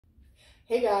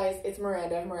Hey guys, it's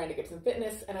Miranda of Miranda Gibson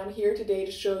Fitness, and I'm here today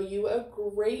to show you a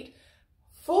great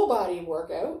full body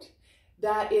workout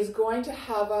that is going to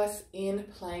have us in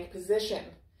plank position.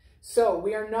 So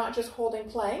we are not just holding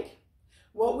plank.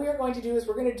 What we are going to do is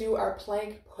we're going to do our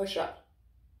plank push-up.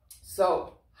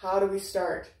 So how do we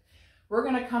start? We're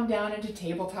going to come down into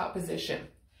tabletop position.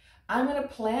 I'm going to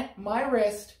plant my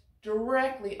wrist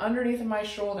directly underneath of my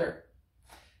shoulder.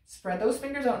 Spread those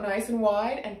fingers out nice and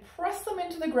wide and press them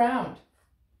into the ground.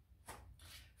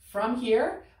 From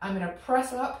here, I'm going to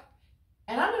press up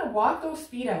and I'm going to walk those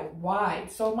feet out wide.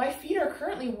 So my feet are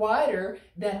currently wider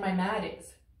than my mat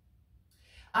is.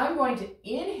 I'm going to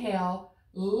inhale,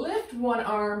 lift one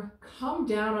arm, come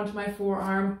down onto my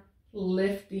forearm,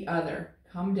 lift the other,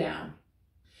 come down.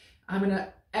 I'm going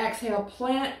to exhale,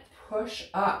 plant, push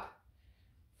up.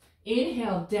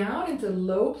 Inhale down into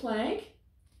low plank.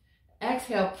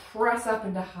 Exhale, press up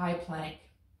into high plank.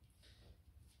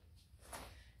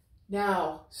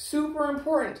 Now, super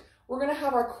important, we're going to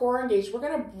have our core engaged. We're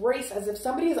going to brace as if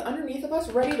somebody is underneath of us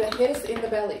ready to hit us in the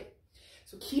belly.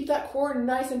 So keep that core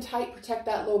nice and tight, protect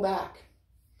that low back.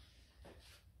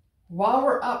 While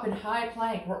we're up in high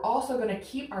plank, we're also going to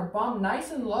keep our bum nice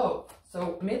and low.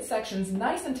 So midsection's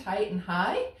nice and tight and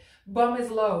high, bum is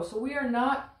low. So we are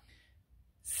not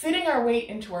sitting our weight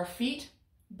into our feet,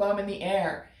 bum in the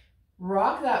air.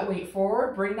 Rock that weight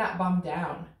forward, bring that bum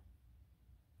down.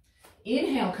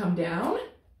 Inhale, come down.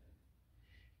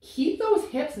 Keep those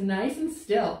hips nice and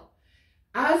still.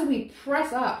 As we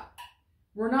press up,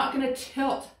 we're not going to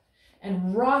tilt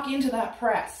and rock into that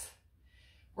press.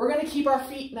 We're going to keep our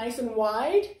feet nice and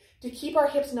wide to keep our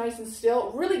hips nice and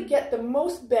still, really get the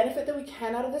most benefit that we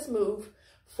can out of this move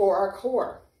for our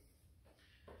core.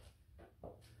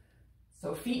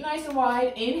 So feet nice and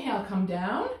wide, inhale, come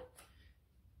down,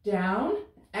 down,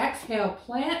 exhale,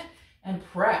 plant and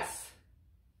press.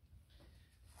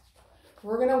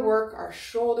 We're going to work our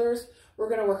shoulders, we're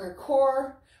going to work our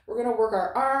core, we're going to work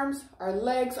our arms, our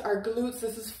legs, our glutes.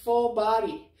 This is full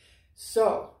body.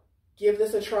 So give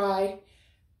this a try.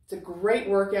 It's a great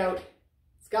workout.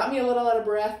 It's got me a little out of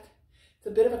breath. It's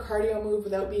a bit of a cardio move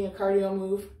without being a cardio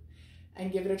move.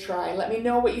 And give it a try. Let me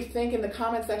know what you think in the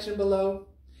comment section below.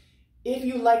 If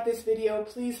you like this video,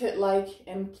 please hit like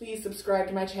and please subscribe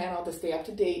to my channel to stay up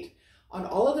to date on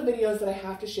all of the videos that I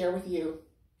have to share with you.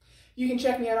 You can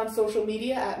check me out on social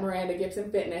media at Miranda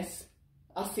Gibson Fitness.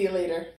 I'll see you later.